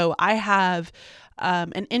 15th. So I have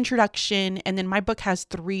an introduction, and then my book has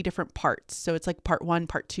 3 different parts. So it's like part 1,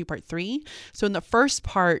 part 2, part 3. So in the first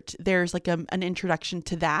part, there's like an introduction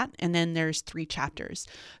to that. And then there's 3 chapters.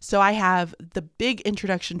 So I have the big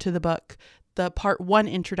introduction to the book. the part 1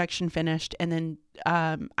 introduction finished, and then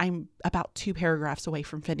I'm about 2 paragraphs away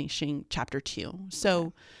from finishing chapter 2.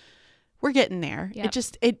 So we're getting there. Yep.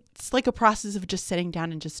 It's like a process of just sitting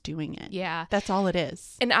down and just doing it. Yeah. That's all it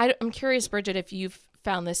is. And I'm curious, Bridget, if you've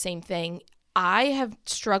found the same thing. I have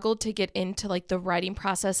struggled to get into like the writing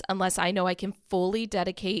process unless I know I can fully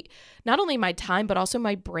dedicate not only my time, but also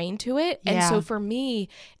my brain to it. Yeah. And so for me,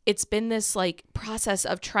 it's been this like process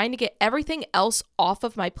of trying to get everything else off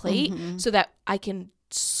of my plate so that I can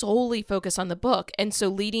solely focus on the book. And so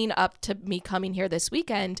leading up to me coming here this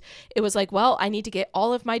weekend, it was like, well, I need to get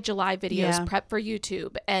all of my July videos prepped for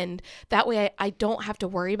YouTube. And that way I don't have to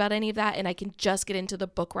worry about any of that. And I can just get into the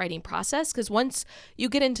book writing process. Because once you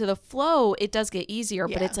get into the flow, it does get easier.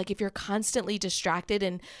 But it's like if you're constantly distracted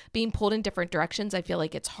and being pulled in different directions, I feel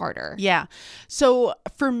like it's harder. Yeah. So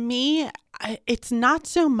for me, it's not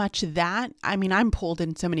so much that. I mean, I'm pulled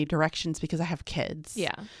in so many directions because I have kids.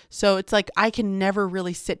 Yeah. So it's like I can never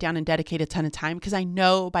really sit down and dedicate a ton of time because I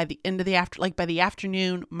know by the end of by the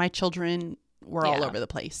afternoon, my children were all over the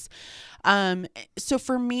place. So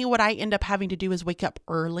for me, what I end up having to do is wake up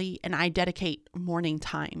early, and I dedicate morning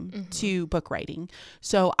time to book writing.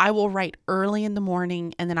 So I will write early in the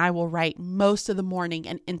morning, and then I will write most of the morning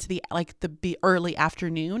and into the early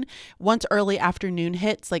afternoon. Once early afternoon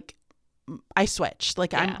hits, like I switch,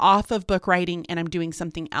 like I'm off of book writing and I'm doing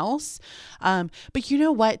something else. But you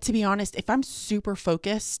know what, to be honest, if I'm super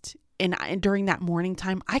focused and during that morning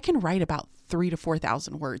time, I can write about 3,000 to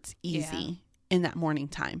 4,000 words easy in that morning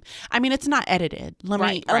time. I mean, it's not edited. Let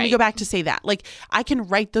me go back to say that. Like I can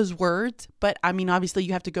write those words, but I mean, obviously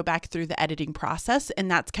you have to go back through the editing process, and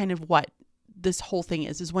that's kind of what this whole thing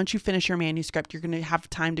is once you finish your manuscript, you're going to have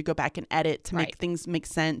time to go back and edit to make things make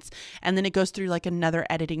sense. And then it goes through like another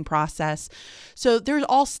editing process. So there's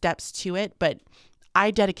all steps to it, but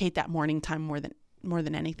I dedicate that morning time more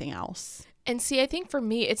than anything else. And see, I think for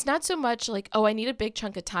me, it's not so much like, oh, I need a big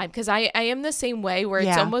chunk of time, because I am the same way where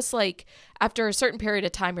it's almost like after a certain period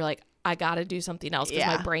of time, you're like, I got to do something else because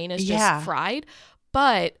my brain is just fried.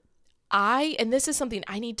 But and this is something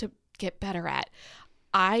I need to get better at.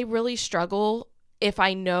 I really struggle if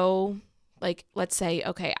I know, like, let's say,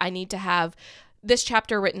 okay, I need to have this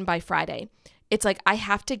chapter written by Friday. It's like I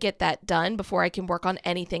have to get that done before I can work on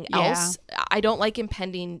anything else. I don't like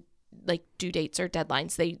impending like due dates or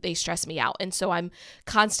deadlines. They stress me out. And so I'm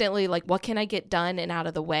constantly like, what can I get done and out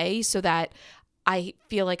of the way so that I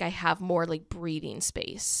feel like I have more like breathing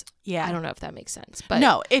space. Yeah. I don't know if that makes sense, but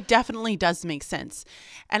no, it definitely does make sense.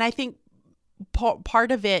 And I think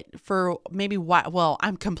part of it for maybe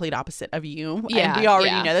I'm complete opposite of you. Yeah, and we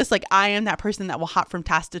already know this. Like I am that person that will hop from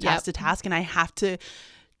task to task to task, and I have to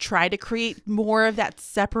try to create more of that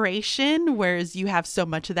separation, whereas you have so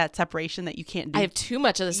much of that separation that you can't do. I have too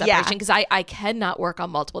much of the separation because I cannot work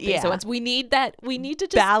on multiple things at once. We need to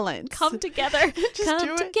just balance. Come together.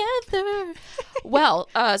 Come together. Well,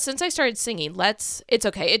 since I started singing, it's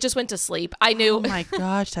okay. It just went to sleep. I knew. Oh my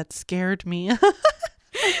gosh, that scared me.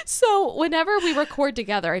 So whenever we record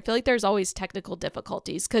together, I feel like there's always technical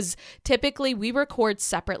difficulties because typically we record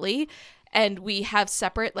separately and we have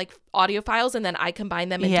separate like audio files, and then I combine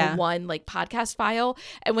them into one like podcast file.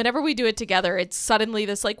 And whenever we do it together, it's suddenly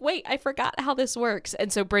this like, wait, I forgot how this works.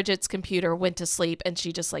 And so Bridget's computer went to sleep and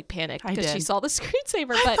she just like panicked because she saw the screensaver.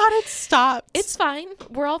 But I thought it stopped. It's fine.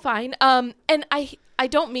 We're all fine. And I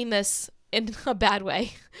don't mean this in a bad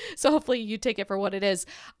way. So hopefully you take it for what it is.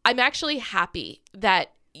 I'm actually happy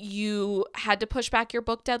that you had to push back your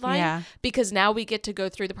book deadline because now we get to go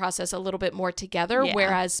through the process a little bit more together.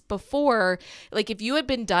 Whereas before, like if you had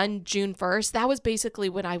been done June 1st, that was basically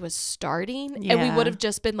when I was starting and we would have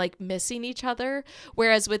just been like missing each other.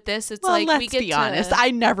 Whereas with this, it's like, let's be honest,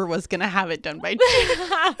 I never was going to have it done by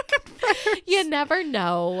June. You never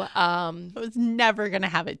know. I was never going to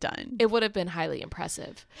have it done. It would have been highly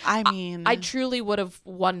impressive. I mean, I truly would have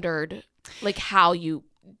wondered like how you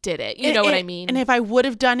did it. You know what I mean? And if I would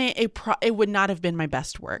have done it, it would not have been my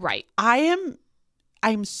best work. Right. I'm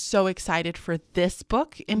so excited for this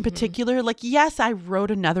book in particular. Like, yes, I wrote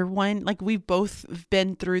another one. Like we've both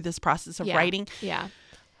been through this process of writing. Yeah.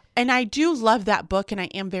 And I do love that book and I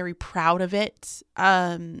am very proud of it.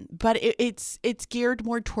 But it's geared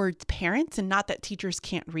more towards parents, and not that teachers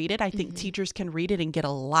can't read it. I think teachers can read it and get a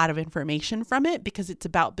lot of information from it because it's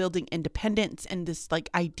about building independence and this like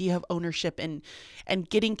idea of ownership and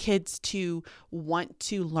getting kids to want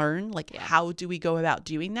to learn, like how do we go about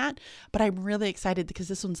doing that? But I'm really excited because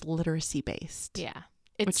this one's literacy based. Yeah.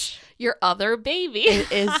 It's your other baby.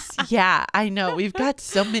 It is. Yeah, I know. We've got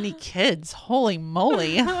so many kids. Holy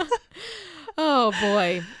moly. Oh,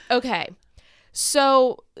 boy. Okay.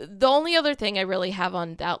 So the only other thing I really have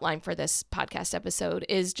on the outline for this podcast episode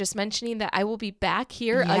is just mentioning that I will be back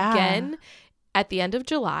here again at the end of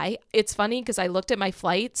July. It's funny because I looked at my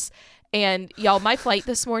flights, and y'all, my flight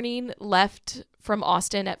this morning left from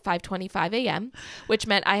Austin at 5:25 a.m., which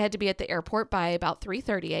meant I had to be at the airport by about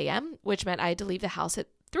 3:30 a.m., which meant I had to leave the house at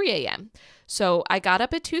 3 a.m. So I got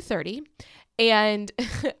up at 2:30. And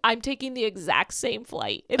I'm taking the exact same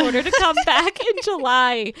flight in order to come back in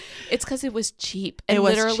July. It's because it was cheap. And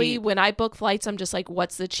literally, when I book flights, I'm just like,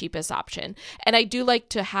 what's the cheapest option? And I do like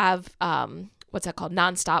to have, what's that called?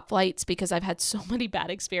 Nonstop flights, because I've had so many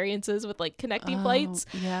bad experiences with like connecting flights.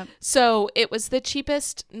 Yeah. So it was the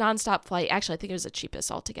cheapest nonstop flight. Actually, I think it was the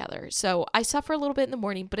cheapest altogether. So I suffer a little bit in the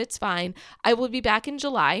morning, but it's fine. I will be back in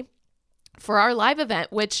July for our live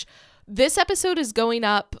event, which... This episode is going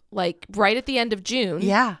up like right at the end of June.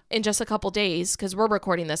 Yeah. In just a couple days, because we're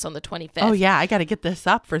recording this on the 25th. Oh, yeah. I got to get this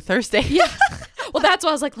up for Thursday. Yeah. Well, that's why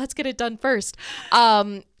I was like, let's get it done first.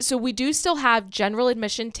 So we do still have general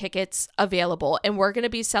admission tickets available, and we're going to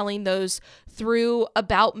be selling those through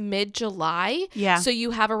about mid-July. Yeah. So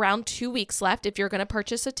you have around 2 weeks left if you're going to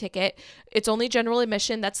purchase a ticket. It's only general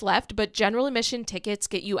admission that's left, but general admission tickets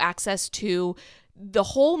get you access to the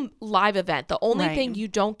whole live event. The only thing you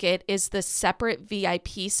don't get is the separate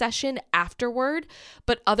VIP session afterward,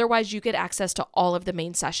 but otherwise you get access to all of the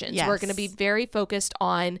main sessions. Yes. We're going to be very focused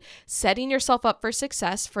on setting yourself up for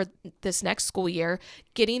success for this next school year,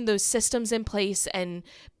 getting those systems in place and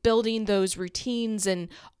building those routines and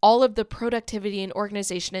all of the productivity and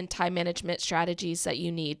organization and time management strategies that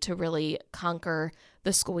you need to really conquer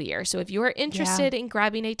the school year. So if you are interested in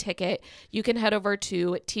grabbing a ticket, you can head over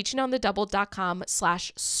to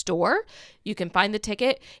teachingonthedouble.com/store. You can find the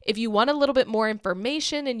ticket. If you want a little bit more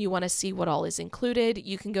information and you want to see what all is included,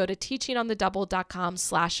 you can go to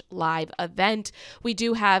teachingonthedouble.com/live event. We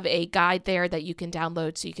do have a guide there that you can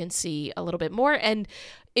download so you can see a little bit more. And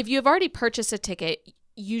if you have already purchased a ticket,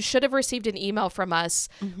 you should have received an email from us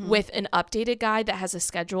with an updated guide that has a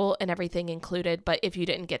schedule and everything included. But if you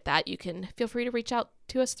didn't get that, you can feel free to reach out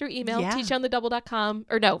to us through email, teachingonthedouble.com,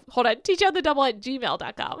 or no, hold on,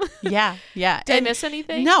 teachingonthedouble@gmail.com. Yeah. Did I miss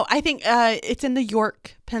anything? No, I think it's in the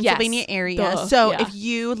York, Pennsylvania area. Duh. So Yeah. if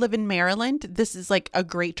you live in Maryland, this is like a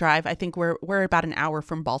great drive. I think we're about an hour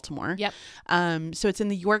from Baltimore. Yep. So it's in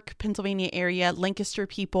the York, Pennsylvania area. Lancaster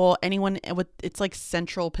people, anyone with, it's like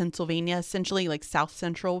central Pennsylvania, essentially like south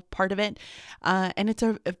central part of it. And it's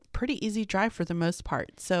a pretty easy drive for the most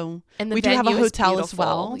part. So And the we do have a venue is hotel as beautiful.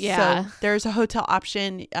 well. Yeah. So there's a hotel option.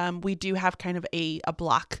 We do have kind of a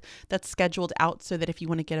block that's scheduled out so that if you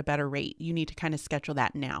want to get a better rate, you need to kind of schedule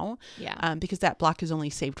that now. Yeah. Because that block is only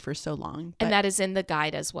saved for so long. But, And that is in the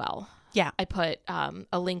guide as well. yeah. I put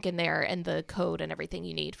a link in there and the code and everything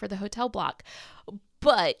you need for the hotel block.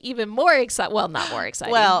 But even more exciting, well, not more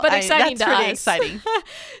exciting, but exciting that's to pretty us. exciting.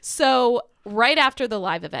 So right after the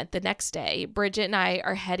live event, the next day, Bridget and I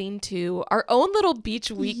are heading to our own little beach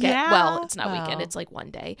weekend. Yeah. Well, it's not weekend. It's like one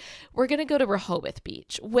day. We're going to go to Rehoboth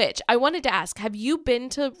Beach, which I wanted to ask, have you been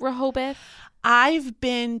to Rehoboth? I've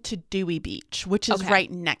been to Dewey Beach, which is Okay.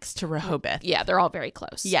 right next to Rehoboth. Yeah, they're all very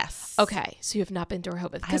close. Yes. Okay, so you have not been to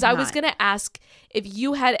Rehoboth. Because have I was not. going to ask if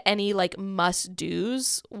you had any like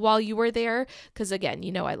must-dos while you were there. Because again,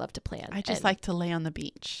 you know I love to plan. I just And- like to lay on the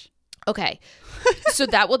beach. Okay. So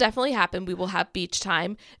that will definitely happen. We will have beach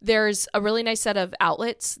time. There's a really nice set of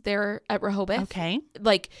outlets there at Rehoboth. Okay.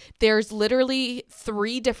 Like there's literally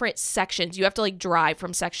 3 different sections. You have to like drive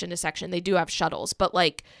from section to section. They do have shuttles, but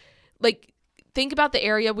like think about the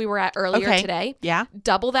area we were at earlier today. Yeah.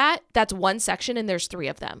 Double that. That's one section and there's 3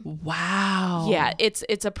 of them. Wow. Yeah,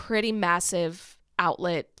 it's a pretty massive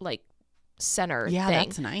outlet like center Yeah, thing.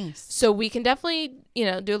 that's nice. So we can definitely, do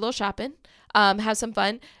a little shopping, have some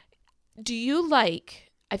fun. Do you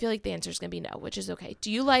like, I feel like the answer is going to be no, which is okay.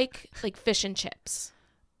 Do you like fish and chips?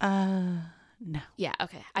 No. Yeah,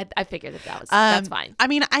 okay. I figured that's fine. I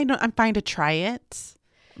mean, I'm fine to try it,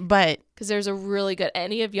 but Because there's a really good,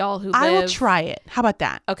 any of y'all who live. I will try it. How about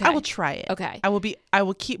that? Okay. I will try it. Okay. I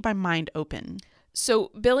will keep my mind open.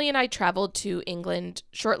 So Billy and I traveled to England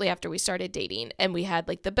shortly after we started dating, and we had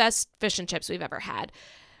like the best fish and chips we've ever had.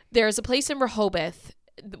 There's a place in Rehoboth.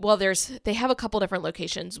 Well, they have a couple different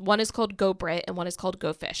locations. One is called Go Brit and one is called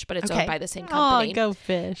Go Fish, but it's owned by the same company. Oh, Go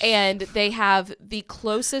Fish. And they have the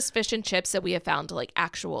closest fish and chips that we have found to like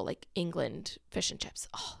actual like England fish and chips.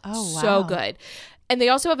 Oh, wow. so good. And they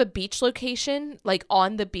also have a beach location, like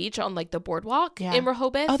on the beach, on like the boardwalk in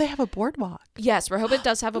Rehoboth. Oh, they have a boardwalk. Yes, Rehoboth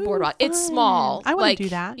does have a boardwalk. Fun. It's small. I want to do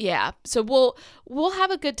that. Yeah. So we'll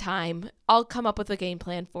have a good time. I'll come up with a game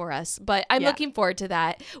plan for us, but I'm looking forward to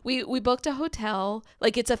that. We booked a hotel.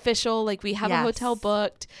 Like, it's official. Like, we have a hotel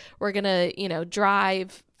booked. We're going to,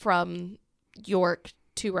 drive from York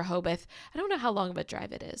to Rehoboth. I don't know how long of a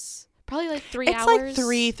drive it is. Probably like 3 hours. It's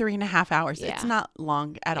like 3.5 hours. Yeah. It's not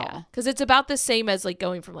long at all. Because it's about the same as like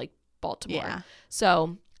going from like Baltimore. Yeah.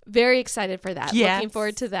 So very excited for that. Yes. Looking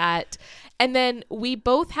forward to that. And then we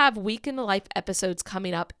both have Week in the Life episodes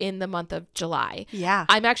coming up in the month of July. Yeah.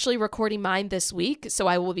 I'm actually recording mine this week, so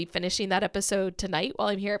I will be finishing that episode tonight while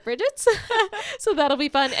I'm here at Bridget's. So that'll be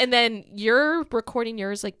fun. And then you're recording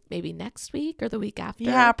yours like maybe next week or the week after.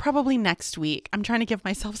 Yeah, probably next week. I'm trying to give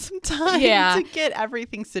myself some time to get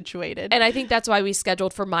everything situated. And I think that's why we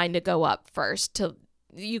scheduled for mine to go up first.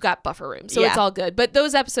 You got buffer room, so it's all good. But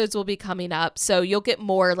those episodes will be coming up, so you'll get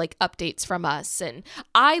more like updates from us. And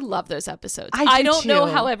I love those episodes. I don't know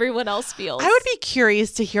how everyone else feels. I would be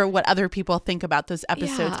curious to hear what other people think about those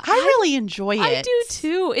episodes. I really enjoy it. I do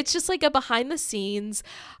too. It's just like a behind the scenes.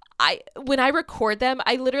 When I record them,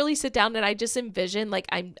 I literally sit down and I just envision like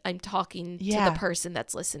I'm talking to the person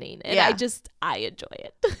that's listening, and I enjoy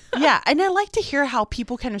it. Yeah, and I like to hear how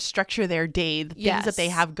people kind of structure their day, the things that they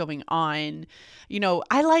have going on.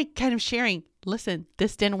 I like kind of sharing. Listen,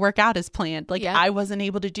 this didn't work out as planned. Like I wasn't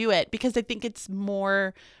able to do it, because I think it's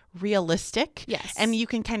more realistic. Yes. And you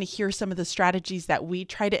can kind of hear some of the strategies that we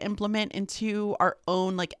try to implement into our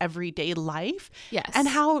own like everyday life. Yes. And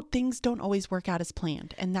how things don't always work out as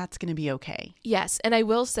planned. And that's going to be okay. Yes. And I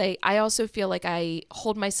will say, I also feel like I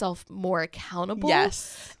hold myself more accountable.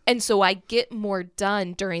 Yes. And so I get more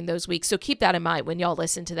done during those weeks. So keep that in mind when y'all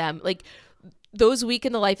listen to them. Like, those Week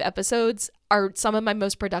in the Life episodes are some of my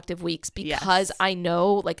most productive weeks, because I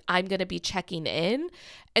know like I'm going to be checking in.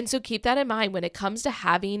 And so keep that in mind when it comes to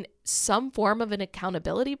having some form of an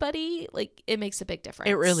accountability buddy. Like, it makes a big difference.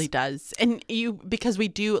 It really does. And because we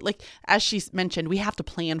do, like, as she mentioned, we have to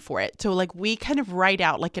plan for it. So like we kind of write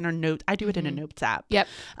out like in our notes. I do it in a notes app. Yep.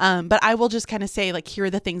 But I will just kind of say like, here are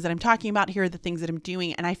the things that I'm talking about. Here are the things that I'm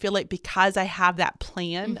doing. And I feel like because I have that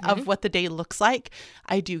plan of what the day looks like,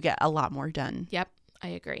 I do get a lot more done. Yep. I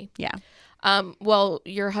agree. Yeah. Well,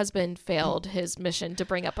 your husband failed his mission to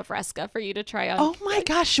bring up a Fresca for you to try on. Oh my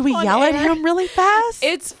gosh. Should we yell at him really fast?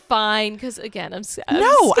 It's fine, because again, I'm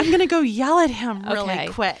going to go yell at him really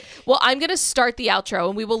quick. Well, I'm going to start the outro,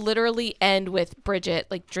 and we will literally end with Bridget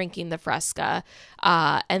like drinking the Fresca.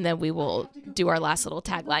 And then we will do our last little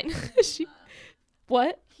tagline.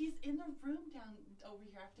 What? He's in the room down over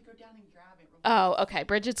here. I have to go down and grab it. Oh, okay.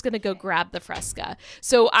 Bridget's going to go grab the Fresca.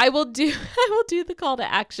 So I will do the call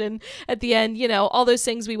to action at the end, all those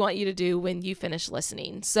things we want you to do when you finish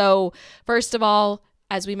listening. So first of all,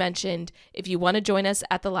 as we mentioned, if you want to join us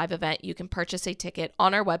at the live event, you can purchase a ticket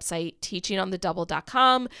on our website,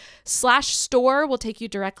 teachingonthedouble.com/store will take you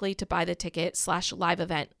directly to buy the ticket, /live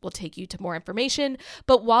event will take you to more information.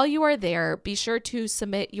 But while you are there, be sure to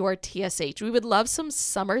submit your TSH. We would love some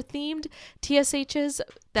summer themed TSHs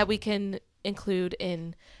that we can include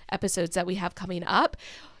in episodes that we have coming up.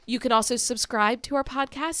 You can also subscribe to our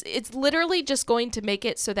podcast. It's literally just going to make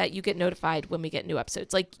it so that you get notified when we get new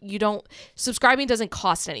episodes. Like, subscribing doesn't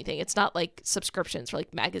cost anything. It's not like subscriptions for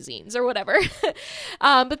like magazines or whatever.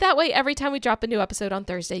 But that way, every time we drop a new episode on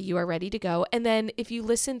Thursday, you are ready to go. And then if you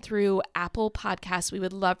listen through Apple Podcasts, we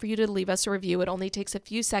would love for you to leave us a review. It only takes a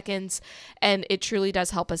few seconds, and it truly does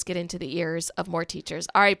help us get into the ears of more teachers.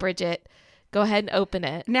 All right, Bridget. Go ahead and open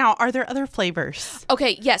it. Now, are there other flavors?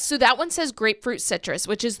 Okay, yes. So that one says grapefruit citrus,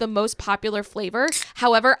 which is the most popular flavor.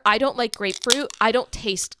 However, I don't like grapefruit. I don't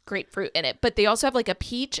taste grapefruit in it. But they also have like a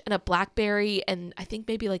peach and a blackberry and I think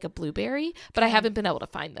maybe like a blueberry. But I haven't been able to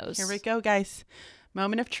find those. Here we go, guys.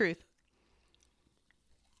 Moment of truth.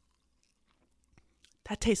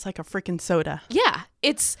 That tastes like a freaking soda. Yeah.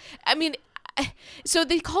 So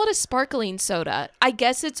they call it a sparkling soda. I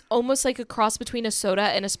guess it's almost like a cross between a soda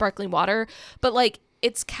and a sparkling water, but like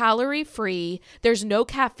it's calorie free. There's no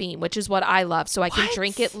caffeine, which is what I love. So I can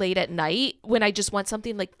drink it late at night when I just want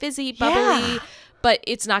something like fizzy, bubbly, but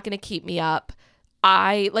it's not going to keep me up.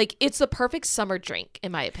 It's the perfect summer drink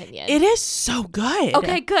in my opinion. It is so good.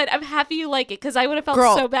 Okay, good. I'm happy you like it because I would have felt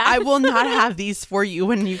so bad. I will not have these for you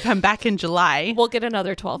when you come back in July. We'll get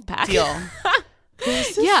another 12 pack. Deal.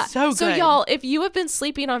 This is so good. So y'all, if you have been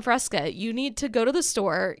sleeping on Fresca, you need to go to the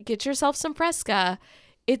store, get yourself some Fresca.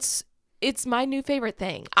 It's It's my new favorite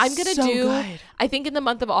thing. I'm going to So do, good. I think in the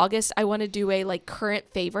month of August, I want to do a like current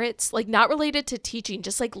favorites, like not related to teaching,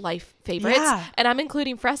 just like life favorites. Yeah. And I'm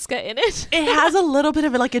including Fresca in it. It has a little bit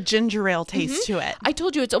of like a ginger ale taste to it. I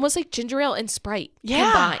told you, it's almost like ginger ale and Sprite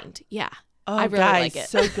Yeah. combined. Yeah. Oh, I really guys, like it.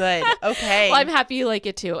 so good. Okay. Well, I'm happy you like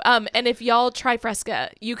it too. And if y'all try Fresca,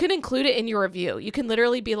 you can include it in your review. You can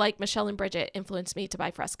literally be like, Michelle and Bridget influenced me to buy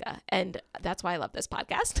Fresca. And that's why I love this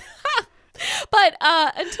podcast. But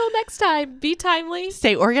until next time, be timely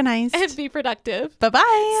Stay organized. and be productive.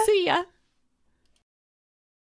 Bye-bye. See ya.